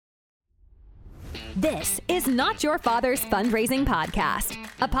This is Not Your Father's Fundraising Podcast,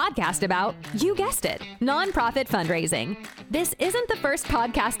 a podcast about, you guessed it, nonprofit fundraising. This isn't the first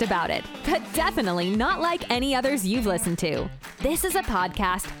podcast about it, but definitely not like any others you've listened to. This is a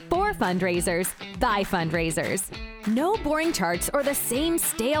podcast for fundraisers, by fundraisers. No boring charts or the same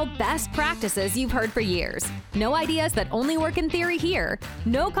stale best practices you've heard for years. No ideas that only work in theory here.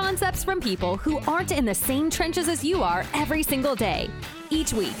 No concepts from people who aren't in the same trenches as you are every single day.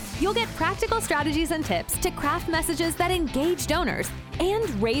 Each week, you'll get practical strategies and tips to craft messages that engage donors and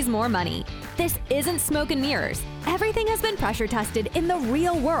raise more money. This isn't smoke and mirrors. Everything has been pressure tested in the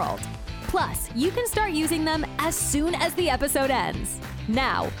real world. Plus, you can start using them as soon as the episode ends.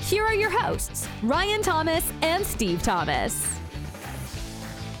 Now, here are your hosts, Ryan Thomas and Steve Thomas.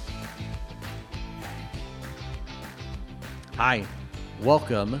 Hi,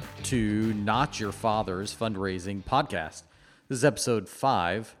 welcome to Not Your Father's Fundraising Podcast. This is episode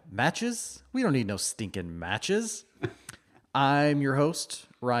 5. Matches? We don't need no stinking matches. I'm your host,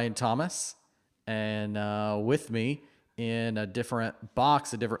 Ryan Thomas, and with me in a different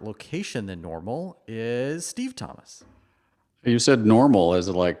box, a different location than normal, is Steve Thomas. You said normal, as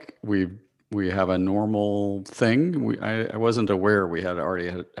like we have a normal thing. I wasn't aware we had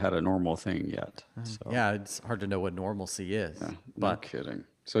already had a normal thing yet. So. Yeah, it's hard to know what normalcy is. Yeah, but no kidding.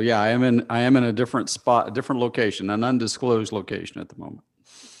 So yeah, I am in a different spot, a different location, an undisclosed location at the moment.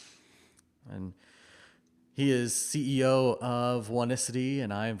 And he is CEO of Oneicity,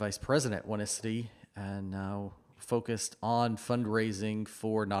 and I am Vice President at Oneicity, and now focused on fundraising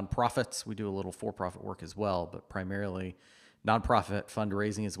for nonprofits. We do a little for-profit work as well, but primarily nonprofit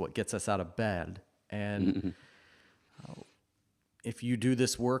fundraising is what gets us out of bed. And if you do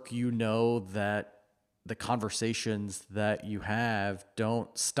this work, you know that the conversations that you have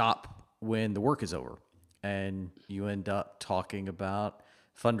don't stop when the work is over, and you end up talking about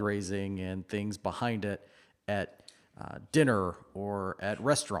fundraising and things behind it at dinner or at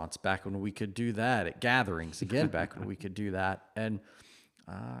restaurants back when we could do that, at gatherings again back when we could do that. And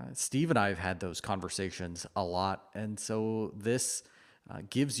Steve and I have had those conversations a lot, and so this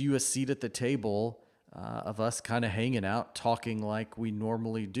gives you a seat at the table of us kind of hanging out, talking like we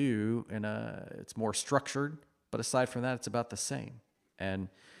normally do, and it's more structured, but aside from that, it's about the same. And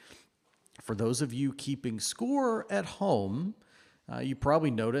for those of you keeping score at home, you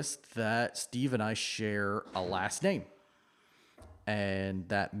probably noticed that Steve and I share a last name, and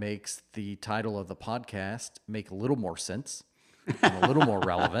that makes the title of the podcast make a little more sense and a little more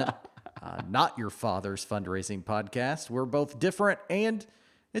relevant. Not Your Father's Fundraising Podcast. We're both different, and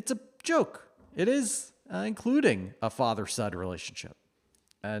it's a joke. It is, including a father-son relationship.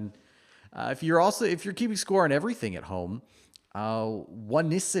 And if you're keeping score on everything at home,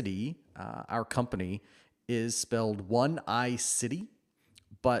 Oneicity, our company, is spelled One-I-City,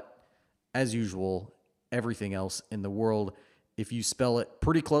 but as usual, everything else in the world, if you spell it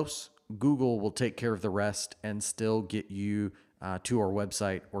pretty close, Google will take care of the rest and still get you to our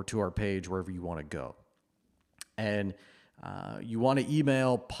website or to our page, wherever you want to go. And you want to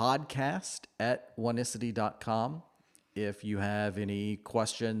email podcast@oneicity.com. If you have any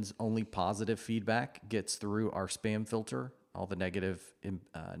questions, only positive feedback gets through our spam filter. All the negative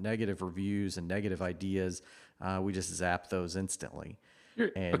reviews and negative ideas, we just zap those instantly.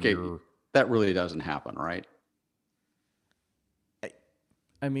 That really doesn't happen, right?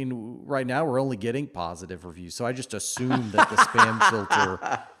 I mean, right now we're only getting positive reviews, so I just assume that the spam filter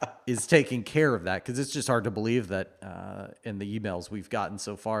is taking care of that, because it's just hard to believe that in the emails we've gotten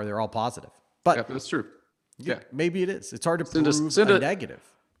so far, they're all positive. But yeah, that's true. Yeah, maybe it is. It's hard to prove a negative.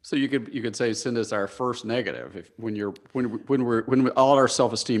 So you could say, send us our first negative when all our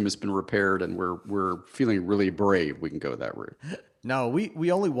self-esteem has been repaired and we're feeling really brave. We can go that route. No,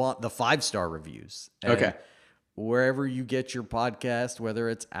 we only want the 5-star reviews. And okay. Wherever you get your podcast, whether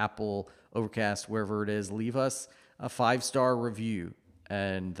it's Apple, Overcast, wherever it is, leave us a 5-star review,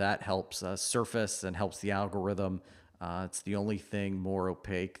 and that helps us surface and helps the algorithm. It's the only thing more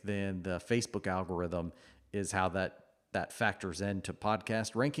opaque than the Facebook algorithm is how that factors into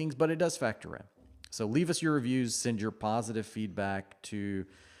podcast rankings, but it does factor in. So leave us your reviews, send your positive feedback to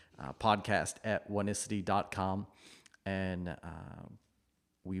podcast@oneicity.com, and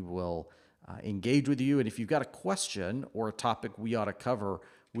we will engage with you. And if you've got a question or a topic we ought to cover,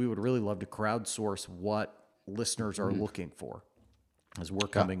 we would really love to crowdsource what listeners are looking for, as we're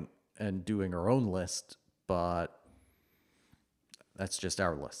coming and doing our own list, but that's just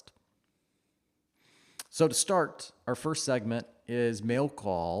our list. So to start, our first segment is mail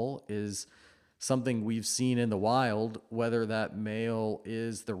call, is something we've seen in the wild, whether that mail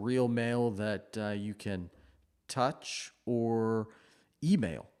is the real mail that you can touch or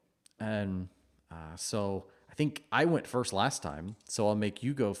email. And So I think I went first last time, so I'll make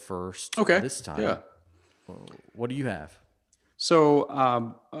you go first this time. Yeah. What do you have? So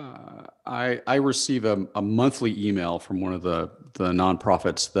I receive a monthly email from one of the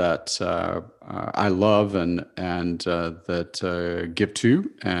nonprofits that I love and that give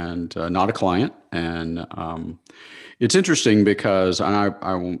to, and not a client. And it's interesting because, and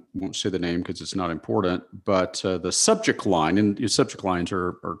I won't say the name because it's not important, but the subject line, and your subject lines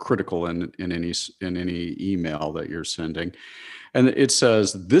are critical in any email that you're sending. And it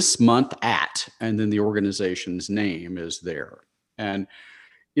says this month at, and then the organization's name is there. And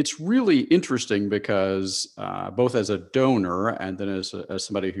it's really interesting because both as a donor and then as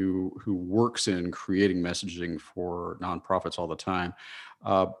somebody who works in creating messaging for nonprofits all the time,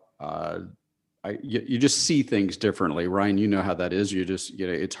 you just see things differently. Ryan, you know how that is.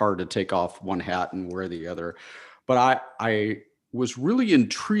 It's hard to take off one hat and wear the other. But I was really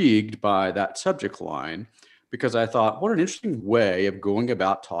intrigued by that subject line because I thought, what an interesting way of going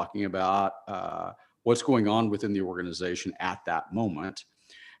about talking about what's going on within the organization at that moment.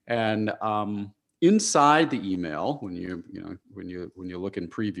 And inside the email, when you look in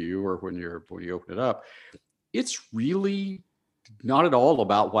preview or when you open it up, it's really not at all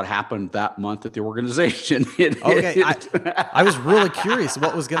about what happened that month at the organization. I was really curious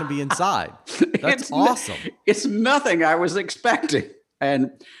what was going to be inside. That's awesome. It's nothing I was expecting.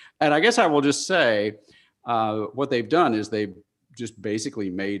 And I guess I will just say what they've done is they've just basically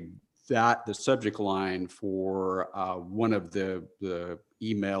made that the subject line for one of the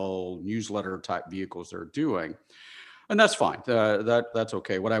email newsletter type vehicles they're doing. And that's fine. That's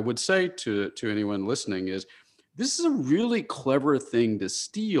okay. What I would say to anyone listening is this is a really clever thing to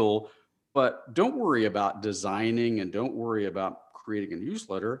steal, but don't worry about designing and don't worry about creating a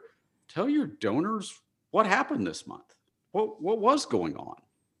newsletter. Tell your donors what happened this month, what was going on.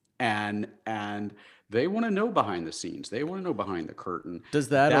 And they want to know behind the scenes. They want to know behind the curtain. Does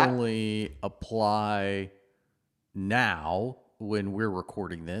that only apply now when we're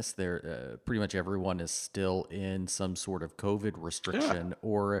recording this? Pretty much everyone is still in some sort of COVID restriction,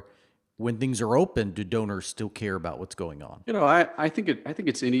 or when things are open, do donors still care about what's going on? I think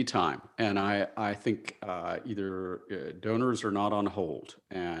it's any time, and I think either donors are not on hold,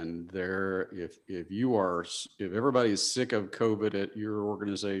 and if everybody's sick of COVID at your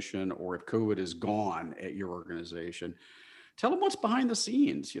organization, or if COVID is gone at your organization, tell them what's behind the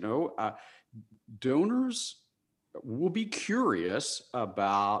scenes. Donors will be curious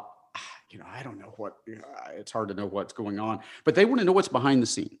about. I don't know it's hard to know what's going on, but they want to know what's behind the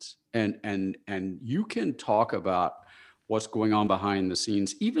scenes. And you can talk about what's going on behind the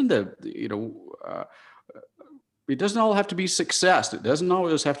scenes, even it doesn't all have to be success. It doesn't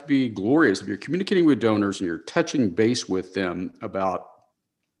always have to be glorious. If you're communicating with donors and you're touching base with them about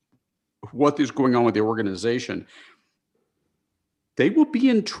what is going on with the organization, they will be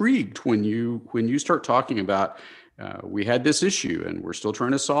intrigued when you start talking about, we had this issue and we're still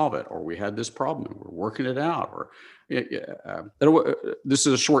trying to solve it, or we had this problem and we're working it out, or this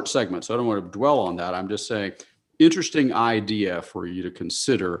is a short segment, so I don't want to dwell on that. I'm just saying, interesting idea for you to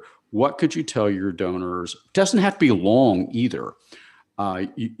consider. What could you tell your donors? It doesn't have to be long either.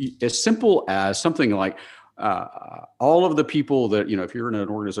 As simple as something like all of the people that, if you're in an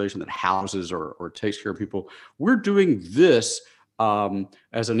organization that houses or takes care of people, we're doing this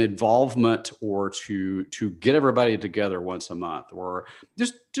as an involvement or to get everybody together once a month, or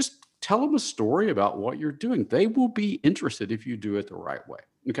just tell them a story about what you're doing. They will be interested if you do it the right way.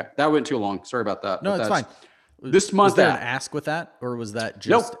 Okay, that went too long. Sorry about that. No, it's fine. This month, was there an ask with that, or was that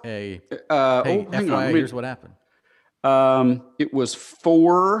just hey, FYI, here's what happened? It was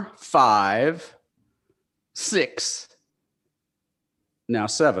 4, 5, 6, now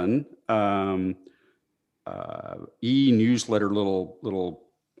 7. E-newsletter little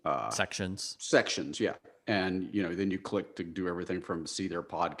sections, yeah. And then you click to do everything from see their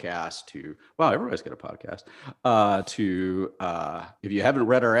podcast to, wow, everybody's got a podcast, to if you haven't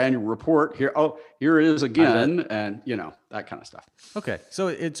read our annual report, here it is again, and that kind of stuff. Okay, so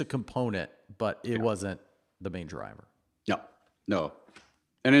it's a component, but it wasn't the main driver. No.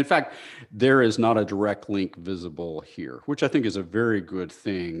 And in fact, there is not a direct link visible here, which I think is a very good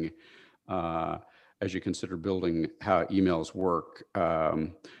thing as you consider building how emails work.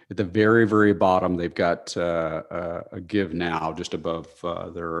 At the very, very bottom, they've got a give now just above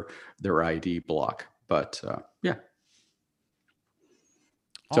their ID block. But yeah.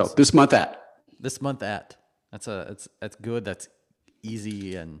 Awesome. So this month at. That's good. That's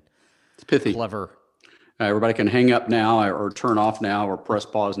easy and it's pithy, clever. Everybody can hang up now or turn off now or press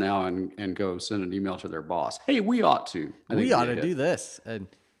pause now and go send an email to their boss. Hey, we ought to. We ought to do this. And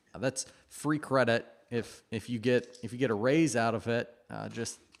That's free credit. If you get a raise out of it,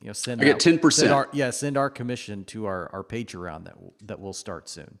 just send I get 10%. Send our commission to our Patreon that will start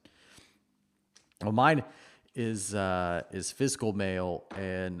soon. Well, mine is physical mail,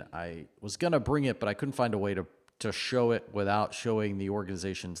 and I was gonna bring it, but I couldn't find a way to show it without showing the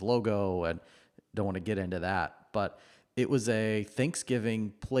organization's logo, and don't want to get into that. But it was a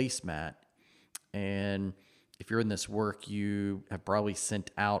Thanksgiving placemat, and if you're in this work, you have probably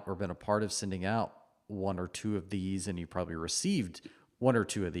sent out or been a part of sending out one or two of these, and you probably received one or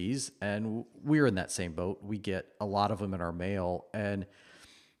two of these, and we're in that same boat. We get a lot of them in our mail, and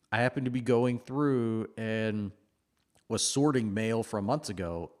I happened to be going through and was sorting mail from months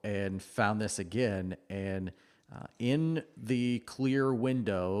ago and found this again. And in the clear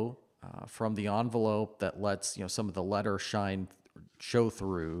window from the envelope that lets some of the letter show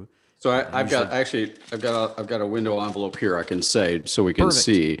through. So I've got a window envelope here I can say so we can Perfect.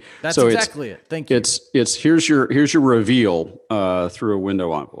 see. That's so exactly it. Thank you. It's here's your reveal through a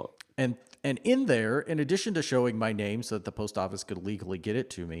window envelope. And in there, in addition to showing my name so that the post office could legally get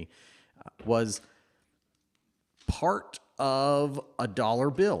it to me, was part of a dollar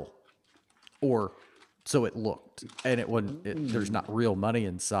bill, or so it looked. And it wasn't. There's not real money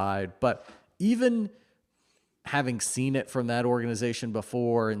inside, but even having seen it from that organization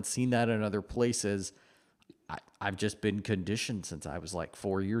before and seen that in other places, I've just been conditioned since I was like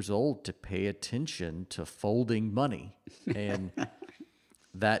 4 years old to pay attention to folding money. And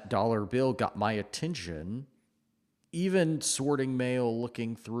that dollar bill got my attention, even sorting mail,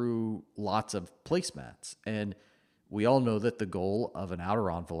 looking through lots of placemats. And we all know that the goal of an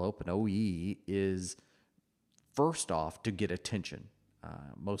outer envelope, an OE, is first off to get attention.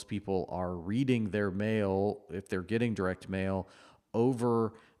 Most people are reading their mail, if they're getting direct mail,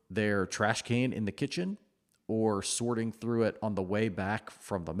 over their trash can in the kitchen or sorting through it on the way back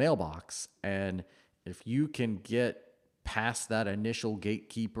from the mailbox. And if you can get past that initial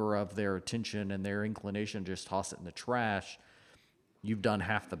gatekeeper of their attention and their inclination to just toss it in the trash, you've done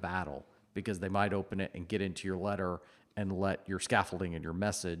half the battle, because they might open it and get into your letter and let your scaffolding and your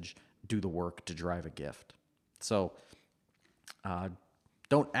message do the work to drive a gift. So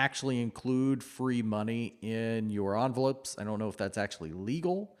don't actually include free money in your envelopes. I don't know if that's actually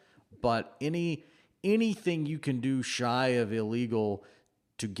legal, but anything you can do shy of illegal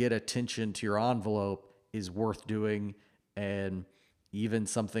to get attention to your envelope is worth doing. And even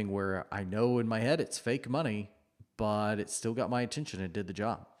something where I know in my head it's fake money, but it still got my attention and did the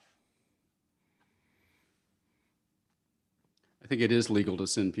job. I think it is legal to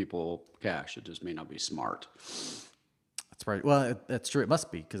send people cash. It just may not be smart. That's right. Well, that's true. It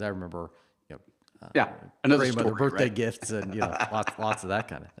must be, because I remember, another grandmother story, birthday right? gifts and lots of that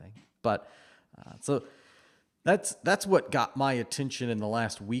kind of thing. But so that's what got my attention in the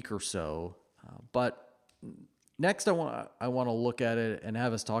last week or so. But next, I want to look at it and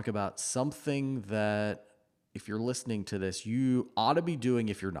have us talk about something that, if you're listening to this, you ought to be doing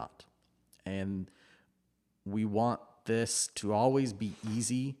if you're not. And we want this to always be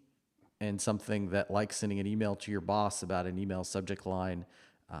easy, and something that, like sending an email to your boss about an email subject line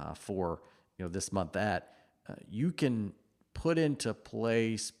for this month you can put into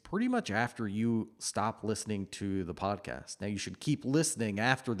place pretty much after you stop listening to the podcast. Now, you should keep listening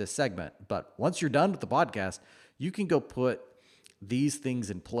after this segment, but once you're done with the podcast, you can go put these things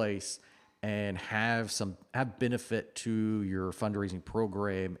in place and have benefit to your fundraising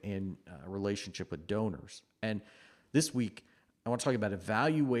program in relationship with donors. And this week, I want to talk about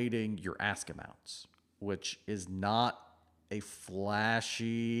evaluating your ask amounts, which is not a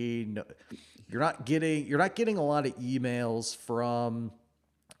flashy. You're not getting a lot of emails from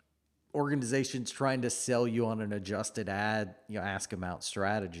organizations trying to sell you on an adjusted ask amount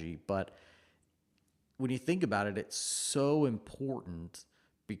strategy. But when you think about it, it's so important,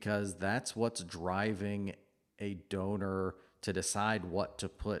 because that's what's driving a donor to decide what to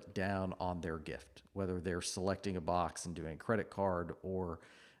put down on their gift, whether they're selecting a box and doing a credit card or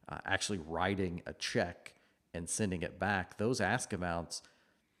actually writing a check and sending it back. Those ask amounts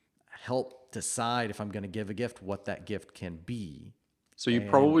help decide, if I'm going to give a gift, what that gift can be. So you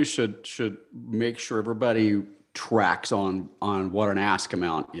probably should make sure everybody tracks on what an ask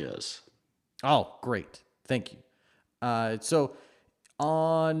amount is. Oh, great. Thank you. So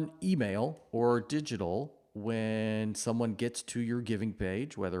on email or digital, when someone gets to your giving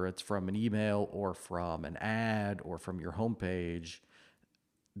page, whether it's from an email or from an ad or from your homepage,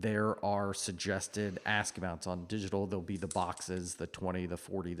 there are suggested ask amounts. On digital, there'll be the boxes, the 20, the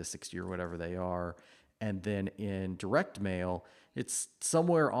 40, the 60, or whatever they are. And then in direct mail, it's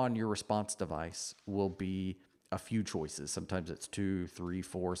somewhere on your response device will be a few choices. Sometimes it's 2, 3,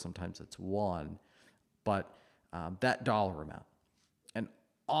 4, sometimes it's 1, but that dollar amount. And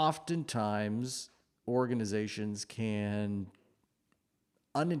oftentimes organizations can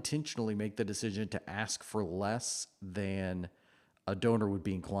unintentionally make the decision to ask for less than a donor would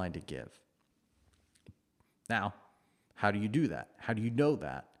be inclined to give. Now, how do you do that? How do you know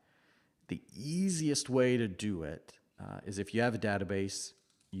that? The easiest way to do it is if you have a database,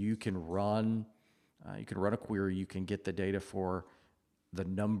 you can run a query, you can get the data for the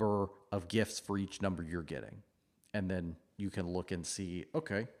number of gifts for each number you're getting. And then you can look and see,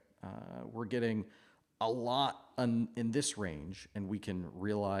 okay, we're getting a lot in this range, and we can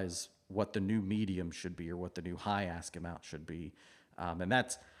realize what the new medium should be or what the new high ask amount should be. And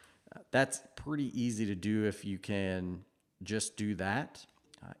that's pretty easy to do if you can just do that.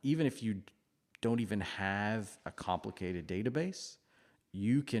 Even if you don't even have a complicated database,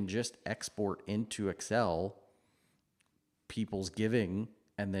 you can just export into Excel people's giving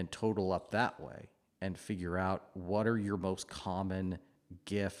and then total up that way and figure out what are your most common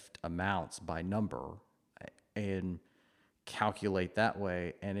gift amounts by number and calculate that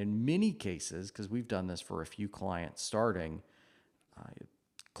way. And in many cases, because we've done this for a few clients starting,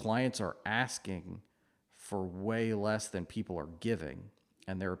 clients are asking for way less than people are giving.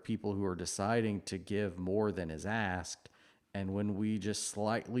 And there are people who are deciding to give more than is asked. And when we just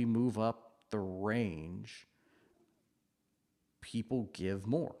slightly move up the range, people give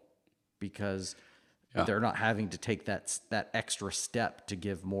more because they're not having to take that extra step to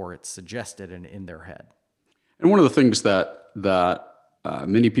give more. It's suggested and in their head. And one of the things that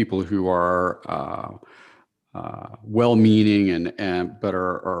many people who are well-meaning but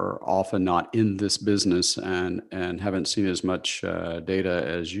are often not in this business and haven't seen as much data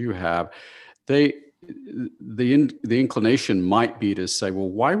as you have, the inclination might be to say, well,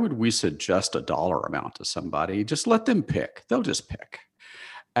 why would we suggest a dollar amount to somebody? Just let them pick. They'll just pick,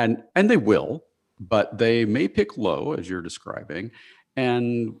 and they will, but they may pick low, as you're describing.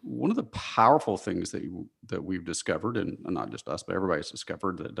 And one of the powerful things that we've discovered, and not just us, but everybody's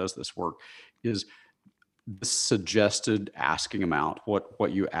discovered that does this work, is the suggested asking amount,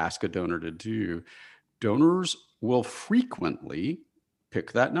 what you ask a donor to do. Donors will frequently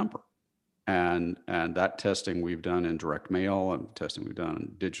pick that number. And that testing we've done in direct mail and testing we've done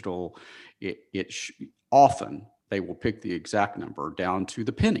in digital, often they will pick the exact number down to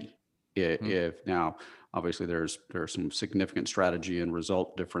the penny. If now, obviously there's some significant strategy and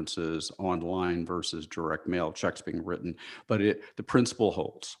result differences online versus direct mail checks being written, but the principle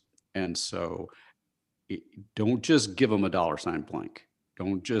holds. And so don't just give them a $ blank.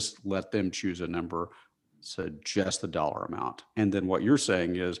 Don't just let them choose a number, suggest the dollar amount. And then what you're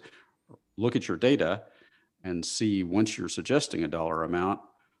saying is, look at your data and see, once you're suggesting a dollar amount,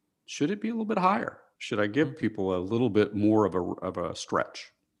 should it be a little bit higher? Should I give people a little bit more of a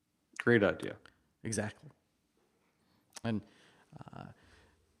stretch? Great idea. Exactly. And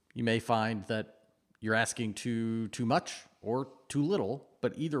you may find that you're asking too much or too little,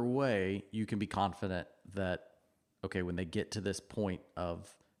 but either way, you can be confident that, okay, when they get to this point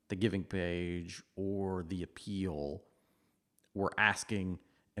of the giving page or the appeal, we're asking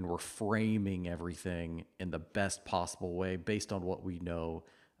and we're framing everything in the best possible way based on what we know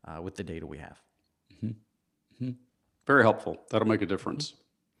with the data we have. Mm-hmm. Mm-hmm. Very helpful. That'll make a difference.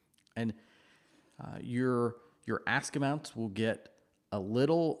 And your ask amounts will get a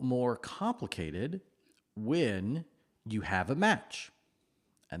little more complicated when you have a match.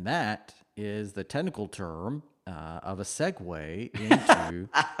 And that is the technical term of a segue into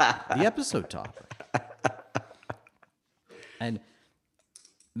the episode topic. And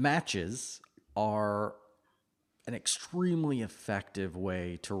matches are an extremely effective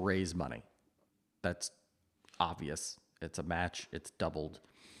way to raise money. That's obvious. It's a match. It's doubled.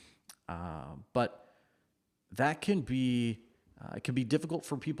 But that can be it can be difficult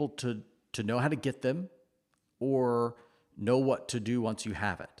for people to know how to get them or know what to do once you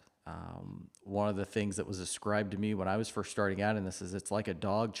have it. One of the things that was described to me when I was first starting out in this is it's like a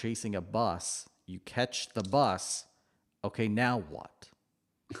dog chasing a bus. You catch the bus. Okay, now what?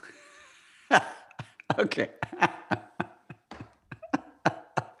 Okay.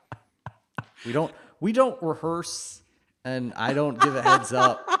 We don't rehearse, and I don't give a heads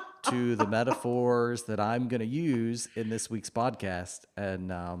up to the metaphors that I'm going to use in this week's podcast.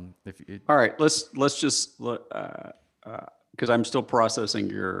 And all right, let's just because I'm still processing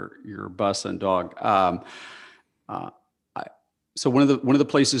your bus and dog. So one of the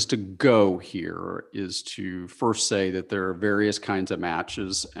places to go here is to first say that there are various kinds of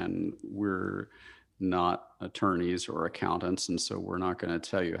matches, and we're not attorneys or accountants, and so we're not going to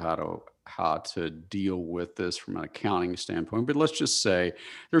tell you to deal with this from an accounting standpoint. But let's just say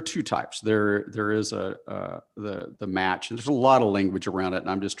there are two types. There is the match, and there's a lot of language around it, and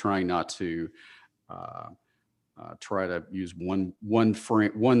I'm just trying not to try to use one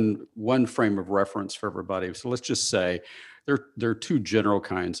frame of reference for everybody. So let's just say there are two general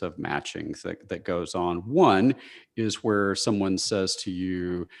kinds of matching that goes on. One is where someone says to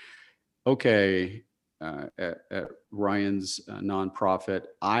you, okay, at Ryan's nonprofit,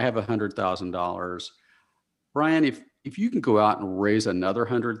 I have $100,000. Ryan, if you can go out and raise another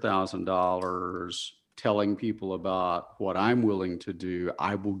 $100,000 telling people about what I'm willing to do,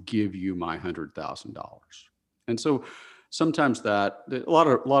 I will give you my $100,000. And so sometimes a lot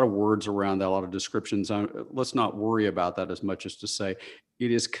of words around that, a lot of descriptions. Let's not worry about that as much as to say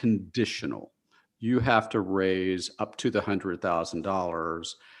it is conditional. You have to raise up to the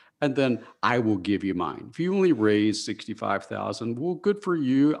 $100,000, and then I will give you mine. If you only raise 65,000, well, good for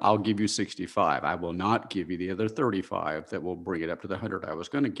you. I'll give you 65. I will not give you the other 35 that will bring it up to the 100 I was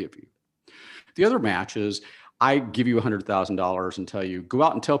going to give you. The other match is I give you $100,000 and tell you, go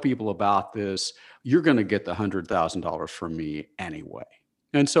out and tell people about this. You're going to get the $100,000 from me anyway.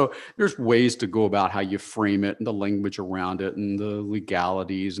 And so there's ways to go about how you frame it and the language around it and the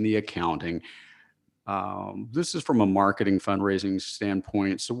legalities and the accounting. This is from a marketing fundraising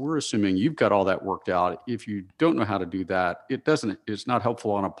standpoint. So we're assuming you've got all that worked out. If you don't know how to do that, it's not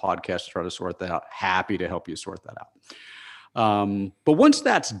helpful on a podcast to try to sort that out. Happy to help you sort that out. But once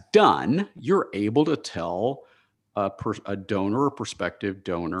that's done, you're able to tell a donor or prospective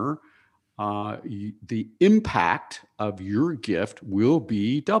donor, the impact of your gift will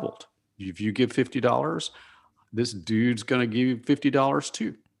be doubled. If you give $50, this dude's going to give you $50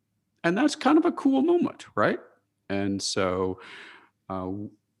 too. And that's kind of a cool moment, right? And so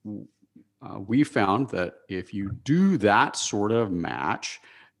we found that if you do that sort of match,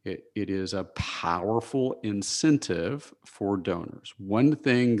 it is a powerful incentive for donors. One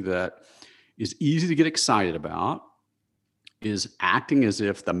thing that is easy to get excited about is acting as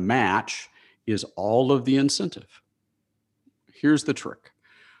if the match is all of the incentive. Here's the trick.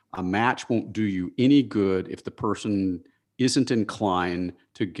 A match won't do you any good if the person isn't inclined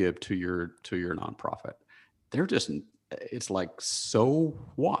to give to your nonprofit. It's like, so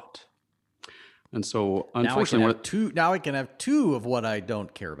what? And so unfortunately, now I can have two of what I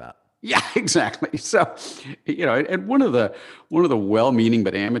don't care about. Yeah, exactly. So, and one of the well-meaning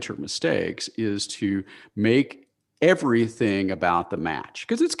but amateur mistakes is to make everything about the match,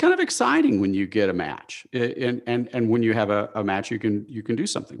 because it's kind of exciting when you get a match, and when you have a match you can do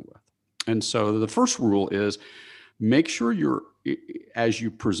something with. And so the first rule is make sure as you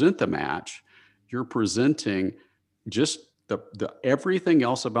present the match, you're presenting just the everything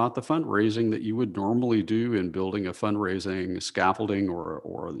else about the fundraising that you would normally do in building a fundraising scaffolding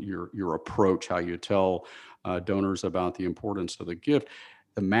or your approach, how you tell donors about the importance of the gift.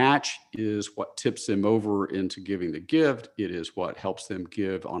 The match is what tips them over into giving the gift. It is what helps them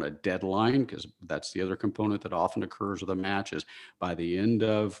give on a deadline, because that's the other component that often occurs with a match is by the end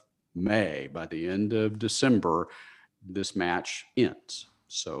of May, by the end of December, this match ends.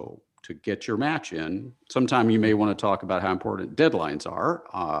 So to get your match in, sometime you may want to talk about how important deadlines are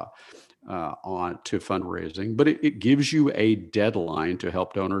on to fundraising, but it gives you a deadline to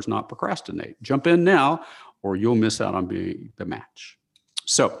help donors not procrastinate. Jump in now, or you'll miss out on being the match.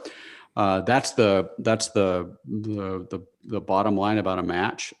 So that's the bottom line about a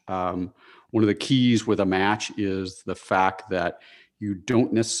match. One of the keys with a match is the fact that you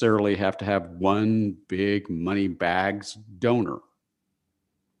don't necessarily have to have one big money bags donor.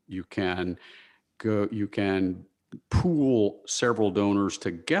 You can pool several donors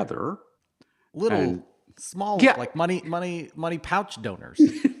together. Small, like money pouch donors.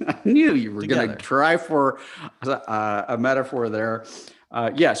 I knew you were going to try for a metaphor there.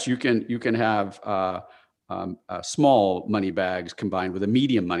 Yes, you can have small money bags combined with a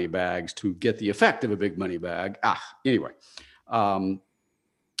medium money bags to get the effect of a big money bag. Anyway. And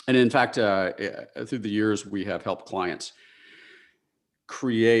in fact, through the years, we have helped clients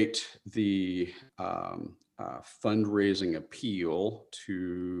create the fundraising appeal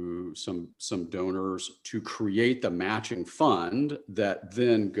to some donors to create the matching fund that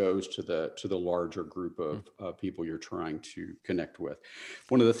then goes to the larger group of people you're trying to connect with.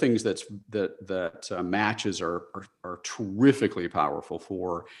 One of the things that matches are terrifically powerful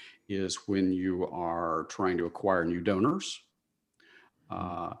for is when you are trying to acquire new donors.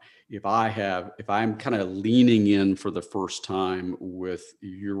 If I'm kind of leaning in for the first time with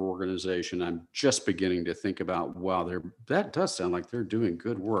your organization, I'm just beginning to think about, wow, that does sound like they're doing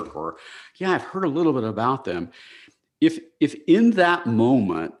good work, or yeah, I've heard a little bit about them. If in that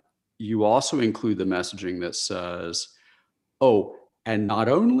moment you also include the messaging that says, oh, and not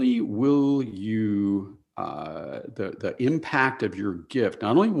only will you the impact of your gift,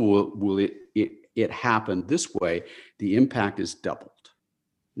 not only will it happen this way, the impact is doubled.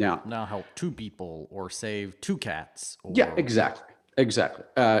 Now help 2 people or save 2 cats. Or... Yeah, exactly.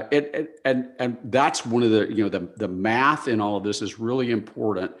 And that's one of the math in all of this is really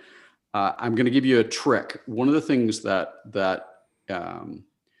important. I'm going to give you a trick. One of the things that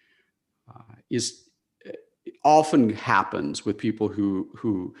is often happens with people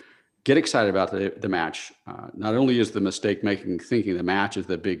who get excited about the match. Not only is the mistake making thinking the match is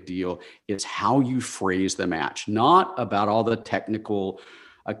the big deal, it's how you phrase the match, not about all the technical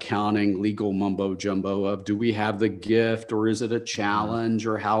accounting, legal mumbo jumbo of do we have the gift or is it a challenge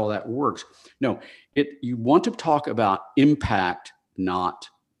or how that works. No, you want to talk about impact, not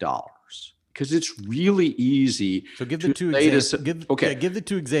dollars, because it's really easy. So give the 2 examples. Give the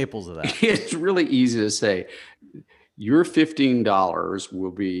 2 examples of that. It's really easy to say your $15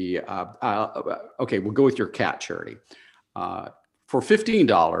 will be okay. We'll go with your cat charity. For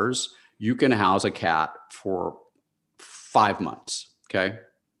 $15, you can house a cat for 5 months. Okay.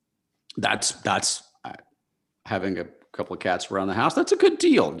 That's having a couple of cats around the house. That's a good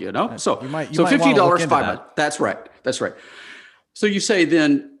deal, you know? So, you might $15, 5 months. That's right. So you say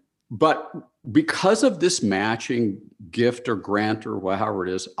then, but because of this matching gift or grant or however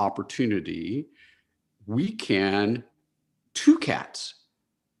it is, opportunity, 2 cats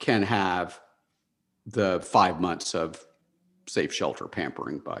can have the 5 months of safe shelter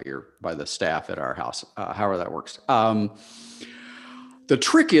pampering by the staff at our house, however that works. The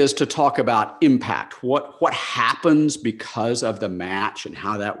trick is to talk about impact, what happens because of the match and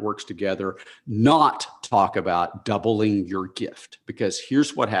how that works together, not talk about doubling your gift, because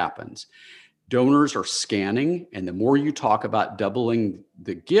here's what happens. Donors are scanning, and the more you talk about doubling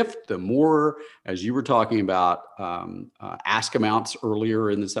the gift, the more, as you were talking about ask amounts earlier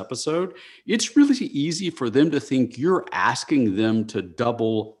in this episode, it's really easy for them to think you're asking them to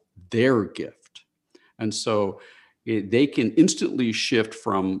double their gift. And so they can instantly shift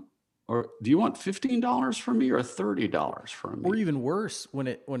from, or do you want $15 from me or $30 from me? Or even worse, when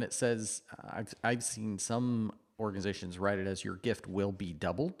it says, I've seen some organizations write it as your gift will be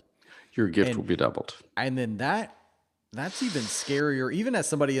doubled. Your gift will be doubled. And then that's even scarier. Even as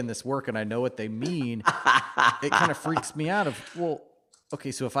somebody in this work and I know what they mean, it kind of freaks me out well,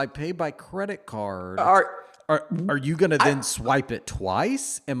 okay, so if I pay by credit card, are you going to then swipe it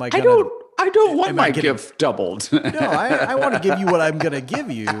twice? Am I going to... I don't want my gift doubled. No, I want to give you what I'm going to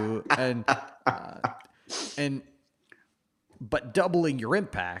give you. But doubling your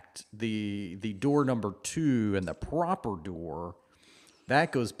impact, the door number 2 and the proper door,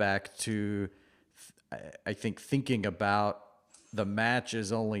 that goes back to, I think, thinking about the match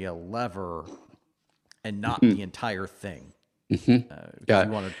is only a lever and not the entire thing.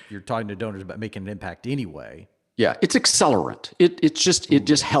 You're talking to donors about making an impact anyway. Yeah, it's accelerant. It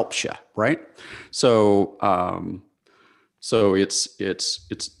just helps you, right? So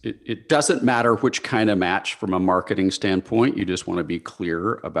it doesn't matter which kind of match from a marketing standpoint. You just want to be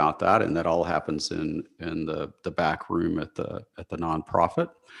clear about that, and that all happens in the back room at the nonprofit.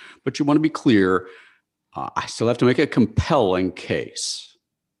 But you want to be clear. I still have to make a compelling case,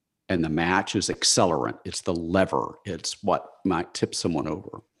 and the match is accelerant. It's the lever. It's what might tip someone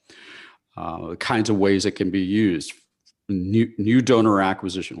over. The kinds of ways it can be used. New donor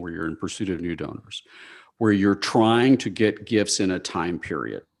acquisition, where you're in pursuit of new donors, where you're trying to get gifts in a time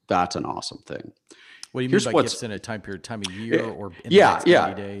period. That's an awesome thing. What do you mean by gifts in a time period, time of year, or in the next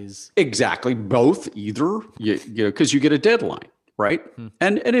 30 days? Exactly. Both, either, because you get a deadline, right?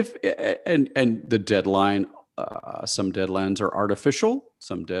 And the deadline, some deadlines are artificial.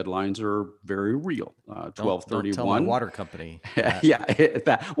 Some deadlines are very real. 12/31. Don't tell my water company.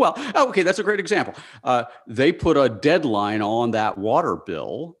 Okay, that's a great example. They put a deadline on that water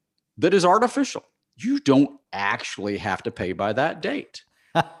bill that is artificial. You don't actually have to pay by that date,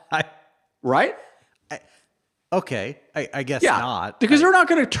 right? Okay, I guess not, because they're not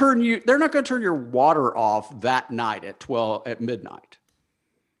going to turn your water off that night at midnight.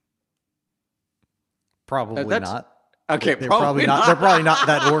 Probably not. Okay, they're probably not. They're probably not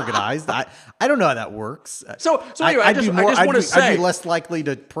that organized. I don't know how that works. So anyway, I'd be less likely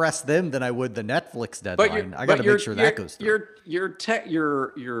to press them than I would the Netflix deadline. I got to make sure that goes through.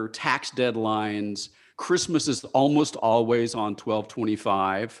 Your tax deadlines. Christmas is almost always on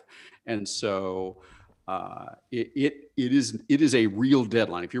 12/25, and so it is a real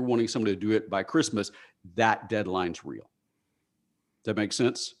deadline. If you're wanting somebody to do it by Christmas, that deadline's real. Does that make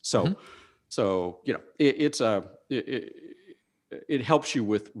sense? So. So, it helps you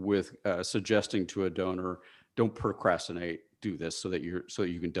with suggesting to a donor, don't procrastinate, do this so that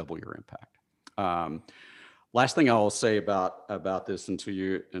you can double your impact. Last thing I'll say about this until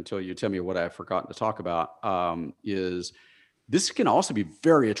you tell me what I've forgotten to talk about, is this can also be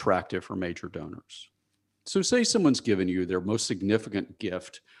very attractive for major donors. So say someone's given you their most significant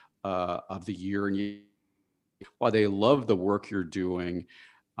gift of the year, and while they love the work you're doing,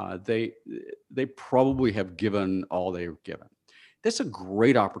 they probably have given all they've given. That's a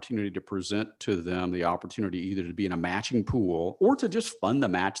great opportunity to present to them the opportunity either to be in a matching pool or to just fund the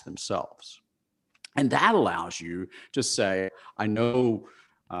match themselves. And that allows you to say, I know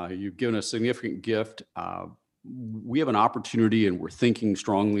you've given a significant gift. We have an opportunity and we're thinking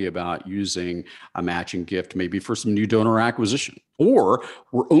strongly about using a matching gift maybe for some new donor acquisition, or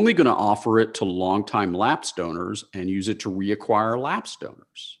we're only going to offer it to longtime lapsed donors and use it to reacquire lapsed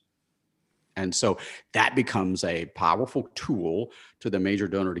donors. And so that becomes a powerful tool to the major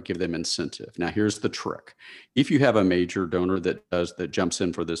donor to give them incentive. Now, here's the trick. If you have a major donor that jumps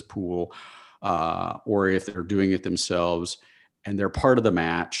in for this pool, or if they're doing it themselves and they're part of the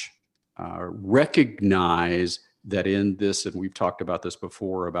match, recognize that in this, and we've talked about this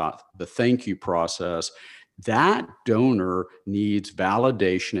before, about the thank you process, that donor needs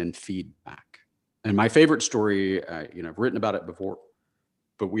validation and feedback. And my favorite story, I've written about it before,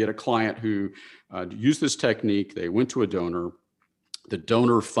 but we had a client who used this technique. They went to a donor. The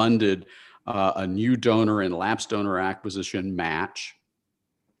donor funded a new donor and lapsed donor acquisition match.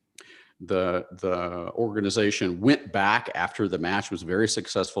 The organization went back after the match was very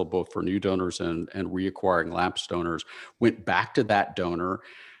successful, both for new donors and reacquiring lapsed donors, went back to that donor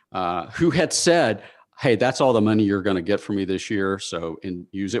who had said, hey, that's all the money you're going to get from me this year. So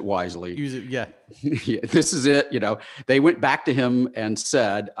use it wisely. Use it. Yeah. Yeah, this is it. They went back to him and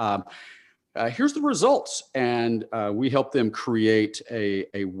said, here's the results. And we helped them create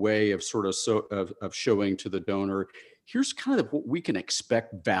a way of of showing to the donor, here's kind of what we can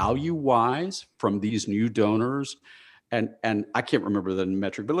expect value-wise from these new donors, and I can't remember the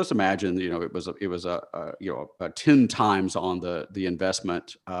metric, but let's imagine it was a 10 times on the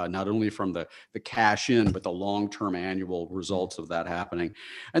investment, not only from the cash in, but the long-term annual results of that happening.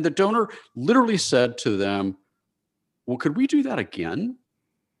 And the donor literally said to them, "Well, could we do that again?"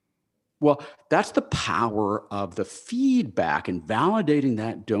 Well, that's the power of the feedback and validating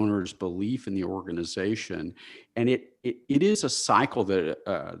that donor's belief in the organization. And it is a cycle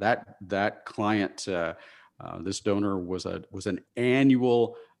that client, this donor was an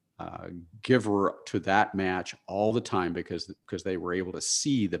annual giver to that match all the time because they were able to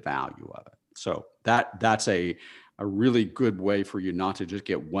see the value of it. So that's a really good way for you not to just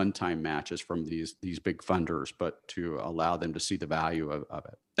get one-time matches from these big funders, but to allow them to see the value of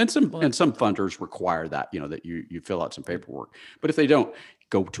it. And some funders require that, that you fill out some paperwork. But if they don't,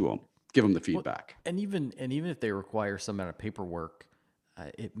 go to them, give them the feedback. Well, and even if they require some amount of paperwork,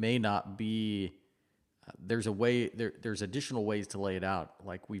 it may not be. There's a way. There's additional ways to lay it out,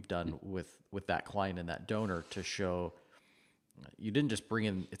 like we've done with that client and that donor, to show you didn't just bring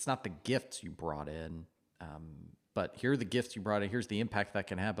in. It's not the gifts you brought in. But here are the gifts you brought in. Here's the impact that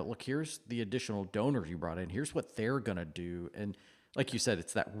can have. But look, here's the additional donors you brought in. Here's what they're going to do. And like you said,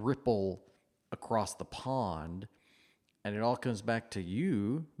 it's that ripple across the pond. And it all comes back to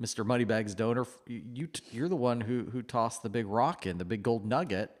you, Mr. Moneybags donor. You're the one who tossed the big rock in, the big gold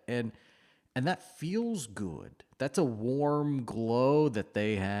nugget. And that feels good. That's a warm glow that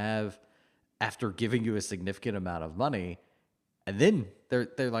they have after giving you a significant amount of money. And then they're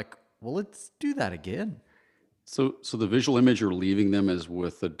like, well, let's do that again. So the visual image you're leaving them is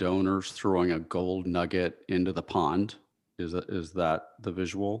with the donors throwing a gold nugget into the pond. Is that the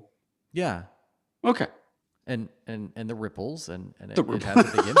visual? Yeah. Okay. And the ripples and it ripples. has a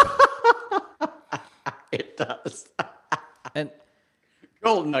big impact. It does. And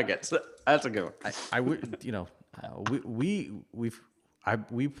gold nuggets. That's a good one. I would, we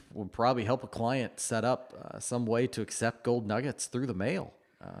would probably help a client set up some way to accept gold nuggets through the mail.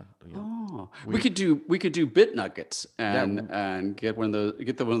 We could do bit nuggets and get one of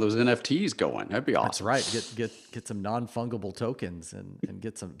those NFTs going. That'd be awesome. That's right. Get some non-fungible tokens and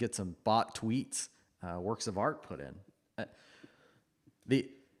get some bot tweets, works of art put in. I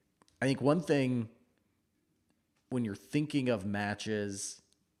think one thing when you're thinking of matches,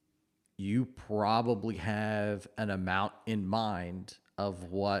 you probably have an amount in mind of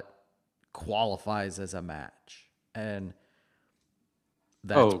what qualifies as a match, and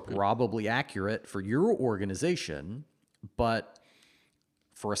that's probably accurate for your organization, but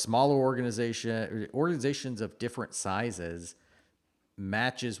for a smaller organization, organizations of different sizes,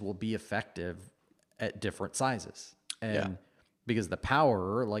 matches will be effective at different sizes. And because the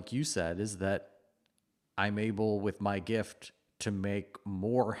power, like you said, is that I'm able with my gift to make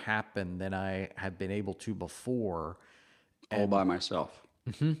more happen than I have been able to before. All by myself.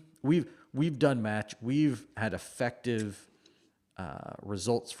 We've done we've had effective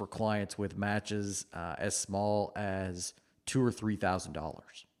results for clients with matches as small as $2,000 or $3,000.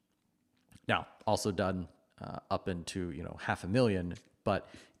 Now, also done up into $500,000, but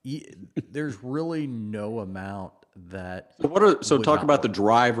there's really no amount that. So talk about the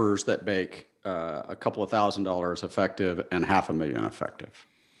drivers that make a couple of $1,000s effective and $500,000 effective.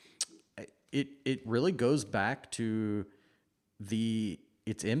 It really goes back to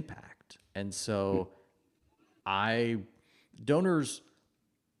its impact, and so donors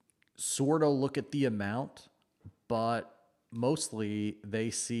sort of look at the amount, but mostly they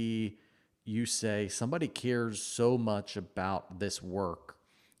see you say somebody cares so much about this work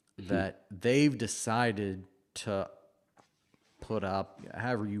that they've decided to put up,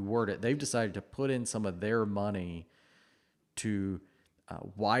 however you word it, they've decided to put in some of their money to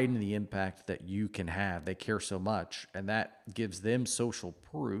widen the impact that you can have. They care so much, and that gives them social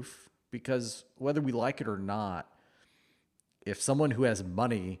proof, because whether we like it or not, if someone who has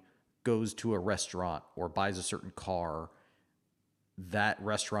money goes to a restaurant or buys a certain car, that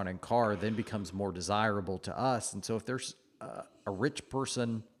restaurant and car then becomes more desirable to us. And so if there's a rich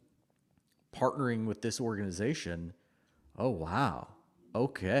person partnering with this organization, oh, wow,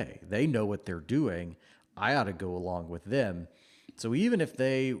 okay, they know what they're doing, I ought to go along with them. So even if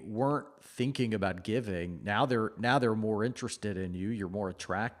they weren't thinking about giving, now they're more interested in you, you're more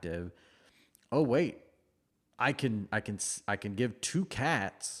attractive. Oh, wait, I can give 2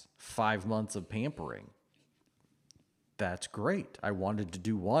 cats 5 months of pampering. That's great. I wanted to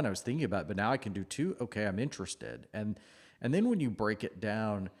do 1. I was thinking about it, but now I can do 2. Okay, I'm interested. And then when you break it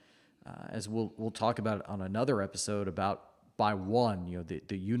down, as we'll talk about it on another episode about by 1,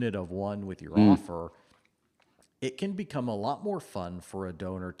 the unit of 1 with your offer, it can become a lot more fun for a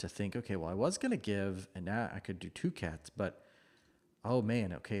donor to think, okay, well, I was going to give, and now I could do 2 cats, but oh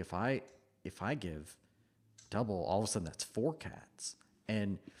man, okay, if I give double, all of a sudden that's 4 cats.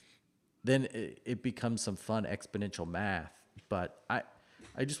 And then it becomes some fun exponential math. But I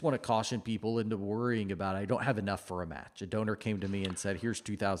just want to caution people into worrying about, I don't have enough for a match. A donor came to me and said, here's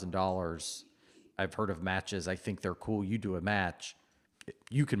 $2,000. I've heard of matches. I think they're cool. You do a match.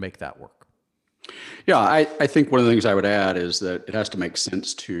 You can make that work. Yeah, I think one of the things I would add is that it has to make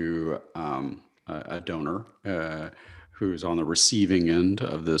sense to a donor who's on the receiving end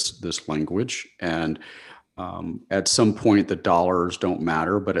of this language. And at some point, the dollars don't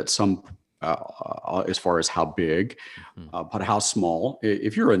matter, but at some as far as how big, but how small.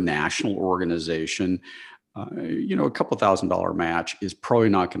 If you're a national organization, a couple $1,000 match is probably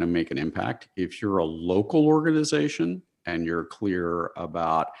not going to make an impact. If you're a local organization and you're clear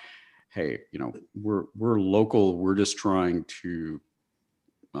about, hey, we're local, we're just trying to,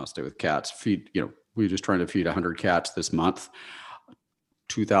 I'll stay with cats, we're just trying to feed 100 cats this month.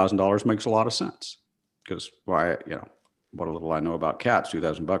 $2,000 makes a lot of sense, because what a little I know about cats,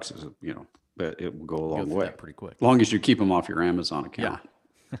 $2,000 is, it will go a long way. Pretty quick. As long as you keep them off your Amazon account.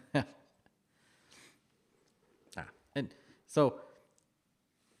 Yeah. And so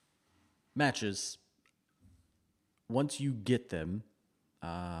matches, once you get them,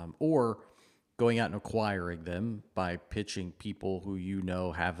 or going out and acquiring them by pitching people who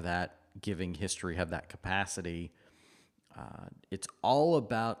have that giving history, have that capacity, it's all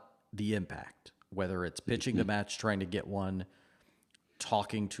about the impact, whether it's pitching the match, trying to get one,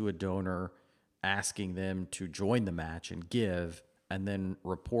 talking to a donor, asking them to join the match and give, and then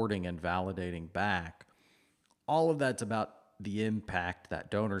reporting and validating back. All of that's about the impact that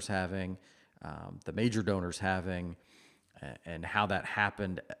donor's having, the major donors having, and how that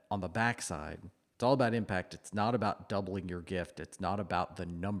happened on the backside. It's all about impact. It's not about doubling your gift. It's not about the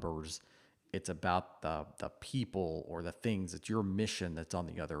numbers. It's about the people or the things. It's your mission that's on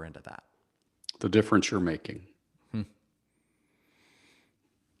the other end of that. The difference you're making.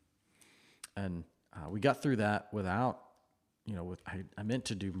 And we got through that without, I meant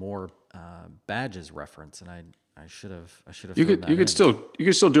to do more badges reference, and I should have. You could still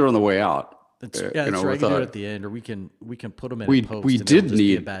do it on the way out. That's right. We can do it at the end, or we can put them in a post. We and did just need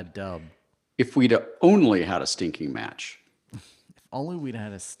be a bad dub. If we'd only had a stinking match. If only we'd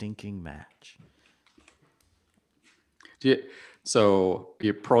had a stinking match. So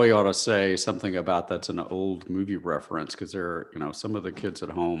you probably ought to say something about that's an old movie reference, because there are, some of the kids at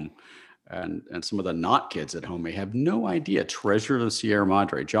home and some of the not kids at home may have no idea. Treasure of the Sierra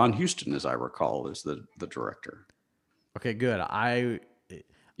Madre. John Huston, as I recall, is the director. Okay, good.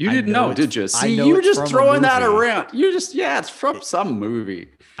 You I didn't know know, it's- did you? I See, know you were it's just from a throwing that movie. around. You just, yeah, it's from some movie.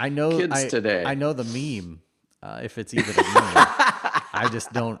 I know Kids today. I know the meme, if it's even a meme. I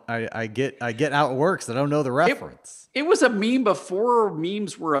just don't. I get how it works. I don't know the reference. It was a meme before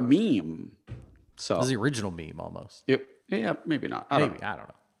memes were a meme. So It was the original meme almost. yeah, maybe not. I don't Maybe know. I don't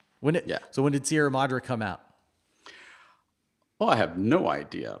know. When it? Yeah. So when did Sierra Madre come out? Well, I have no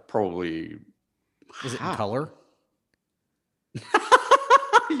idea. Probably. Was it in color?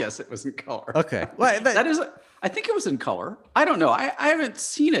 Yes, it was in color. Okay. Well, That is, I think it was in color. I don't know. I haven't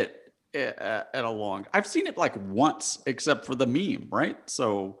seen it at a long. I've seen it like once, except for the meme, right?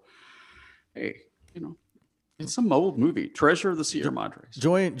 So, hey, it's some old movie, Treasure of the Sierra Madres.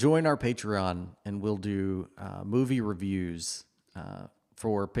 join our Patreon, and we'll do movie reviews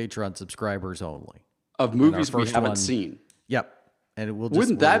for Patreon subscribers only. Of movies we first haven't one- seen. Yep. And we'll just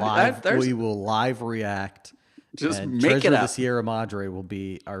Wouldn't that- live, there's- we will live react. Just and make Treasure it of the up. Sierra Madre will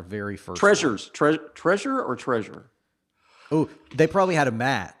be our very first one. Treasures, treasure or treasure? Oh, they probably had a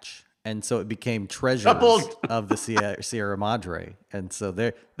match, and so it became Treasures Doubled. of the Sierra Madre, and so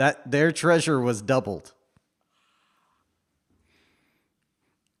their treasure was doubled.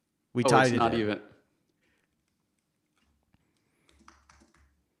 We Oh, tied it's it not in. even.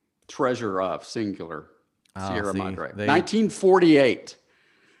 Treasure of singular Sierra see, Madre. they- 1948.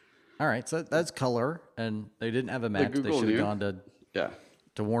 All right, so that's color, and they didn't have a match. They Google should have knew. gone Yeah.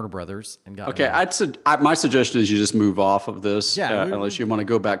 to Warner Brothers and got Okay, my suggestion is you just move off of this, Yeah, unless you want to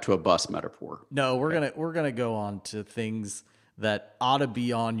go back to a bus metaphor. No, we're gonna go on to things that ought to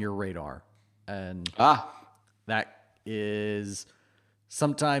be on your radar, and that is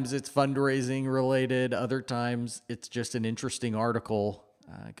sometimes it's fundraising related, other times it's just an interesting article.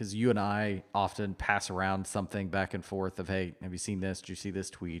 Because you and I often pass around something back and forth of, hey, have you seen this? Did you see this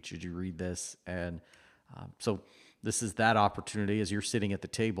tweet? Did you read this? And so this is that opportunity as you're sitting at the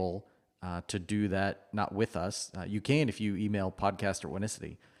table to do that, not with us. You can if you email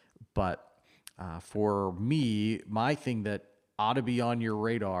podcast@Winicity. But for me, my thing that ought to be on your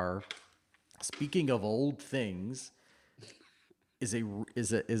radar, speaking of old things, is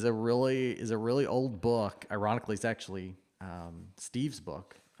a really old book. Ironically, it's actually Steve's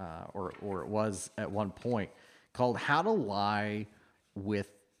book, or it was at one point, called "How to Lie with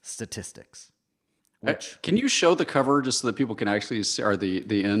Statistics." Which Can you show the cover just so that people can actually see, or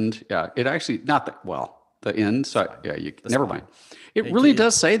the end? Yeah, it actually not the end. So yeah, never mind. It really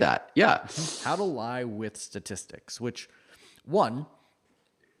does say that. Yeah. How to Lie with Statistics, which one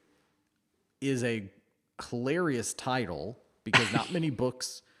is a hilarious title because not many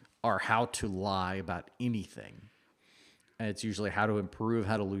books are how to lie about anything. And it's usually how to improve,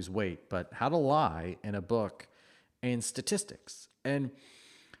 how to lose weight, but how to lie in a book and statistics. And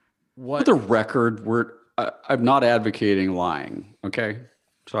For the record, I'm not advocating lying. Okay.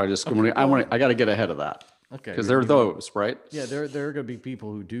 So I got to get ahead of that. Okay. Because there are those, right? Yeah, there are going to be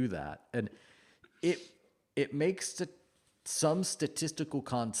people who do that, and it makes some statistical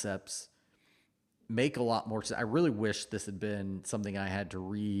concepts make a lot more sense. I really wish this had been something I had to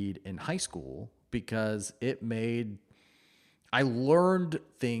read in high school because I learned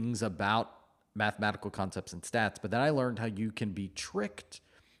things about mathematical concepts and stats, but then I learned how you can be tricked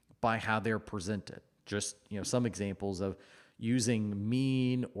by how they're presented. Just some examples of using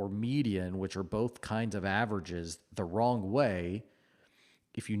mean or median, which are both kinds of averages, the wrong way.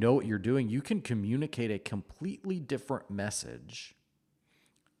 If you know what you're doing, you can communicate a completely different message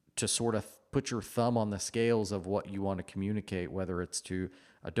to sort of put your thumb on the scales of what you want to communicate, whether it's to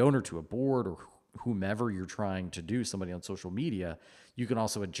a donor, to a board, or whomever you're trying to do, somebody on social media. You can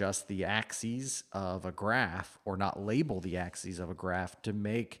also adjust the axes of a graph or not label the axes of a graph to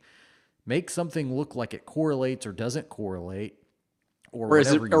make something look like it correlates or doesn't correlate, or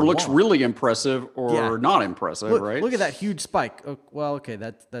whatever you looks want. really impressive or not impressive, right? Look at that huge spike. Oh, well, okay,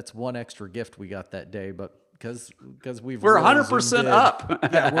 that's one extra gift we got that day, but because we're 100% up.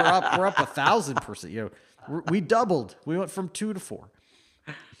 Yeah, we're up 1,000%. We doubled. We went from 2 to 4.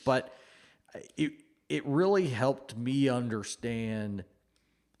 But it really helped me understand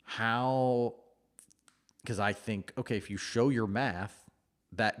how, because I think, okay, if you show your math,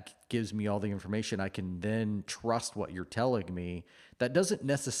 that gives me all the information. I can then trust what you're telling me. That doesn't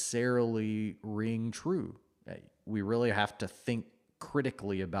necessarily ring true. We really have to think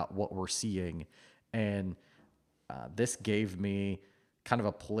critically about what we're seeing. And this gave me kind of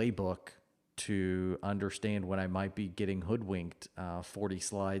a playbook to understand when I might be getting hoodwinked 40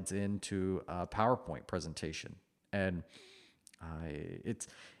 slides into a PowerPoint presentation. And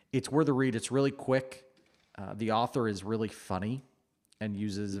it's worth a read. It's really quick. The author is really funny. and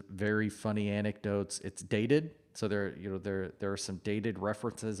uses very funny anecdotes. It's dated, so there are some dated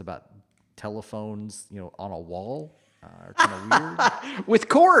references about telephones, on a wall. Kind of weird. With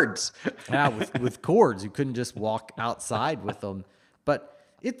cords. Yeah, with cords. You couldn't just walk outside with them. But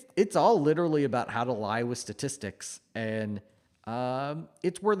it's all literally about how to lie with statistics. And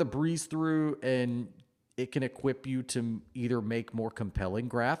it's where the breeze through, and it can equip you to either make more compelling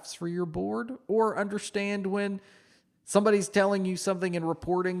graphs for your board or understand when somebody's telling you something and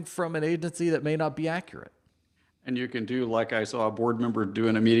reporting from an agency that may not be accurate. And you can do like I saw a board member do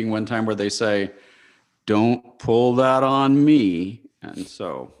in a meeting one time where they say, "Don't pull that on me." And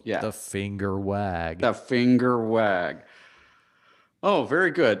so, yeah. The finger wag. The finger wag. Oh,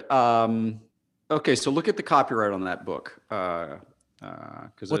 very good. Okay, so look at the copyright on that book.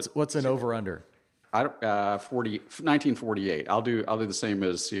 What's an over under? 1948. I'll do the same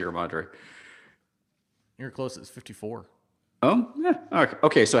as Sierra Madre. You're close. It's 54. Oh, yeah.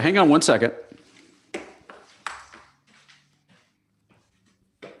 Okay, so hang on one second.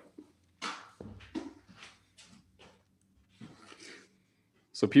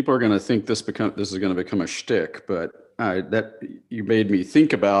 So people are going to think this is going to become a shtick, but that you made me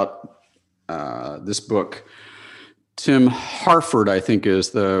think about this book. Tim Harford, I think,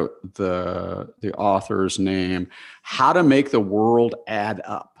 is the author's name. How to Make the World Add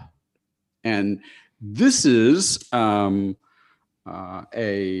Up, and this is the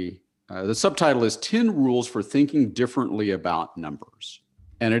subtitle is 10 Rules for Thinking Differently About Numbers,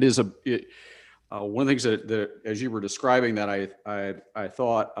 and it is one of the things that as you were describing that, I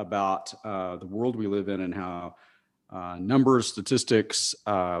thought about the world we live in and how numbers, statistics,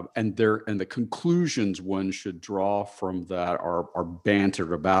 and the conclusions one should draw from that are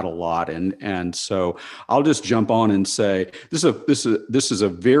bantered about a lot. And so I'll just jump on and say this is a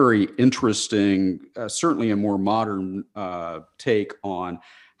very interesting, certainly a more modern take on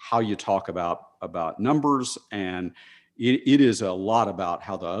how you talk about numbers, and it is a lot about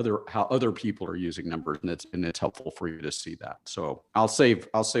how other people are using numbers, and it's helpful for you to see that. So I'll save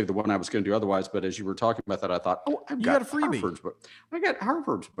the one I was going to do otherwise. But as you were talking about that, I thought, I've got a freebie. Harvard's book. I got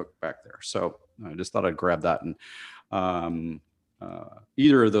Harvard's book back there, so I just thought I'd grab that. And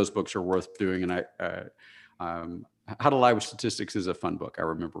either of those books are worth doing. And How to Lie with Statistics is a fun book. I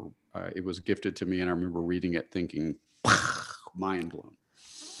remember it was gifted to me, and I remember reading it, thinking, mind blown.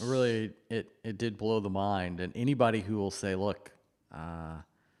 Really, it did blow the mind. And anybody who will say, look,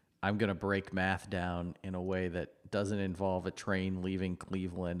 I'm going to break math down in a way that doesn't involve a train leaving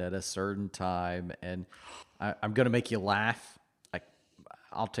Cleveland at a certain time, and I'm going to make you laugh,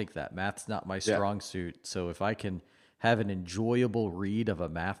 I'll take that. Math's not my strong suit. So if I can have an enjoyable read of a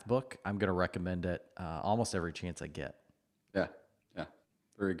math book, I'm going to recommend it almost every chance I get. Yeah.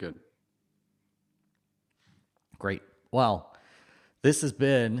 Very good. Great. Well, this has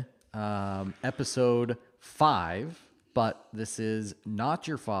been episode 5, but this is Not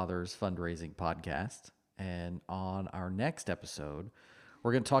Your Father's Fundraising Podcast. And on our next episode,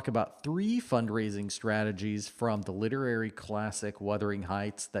 we're going to talk about 3 fundraising strategies from the literary classic Wuthering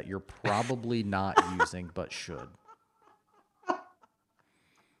Heights that you're probably not using but should.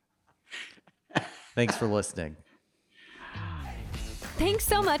 Thanks for listening. Thanks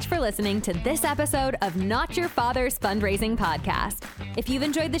so much for listening to this episode of Not Your Father's Fundraising Podcast. If you've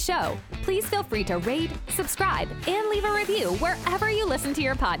enjoyed the show, please feel free to rate, subscribe, and leave a review wherever you listen to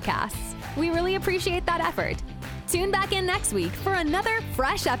your podcasts. We really appreciate that effort. Tune back in next week for another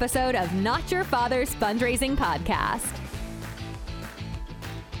fresh episode of Not Your Father's Fundraising Podcast.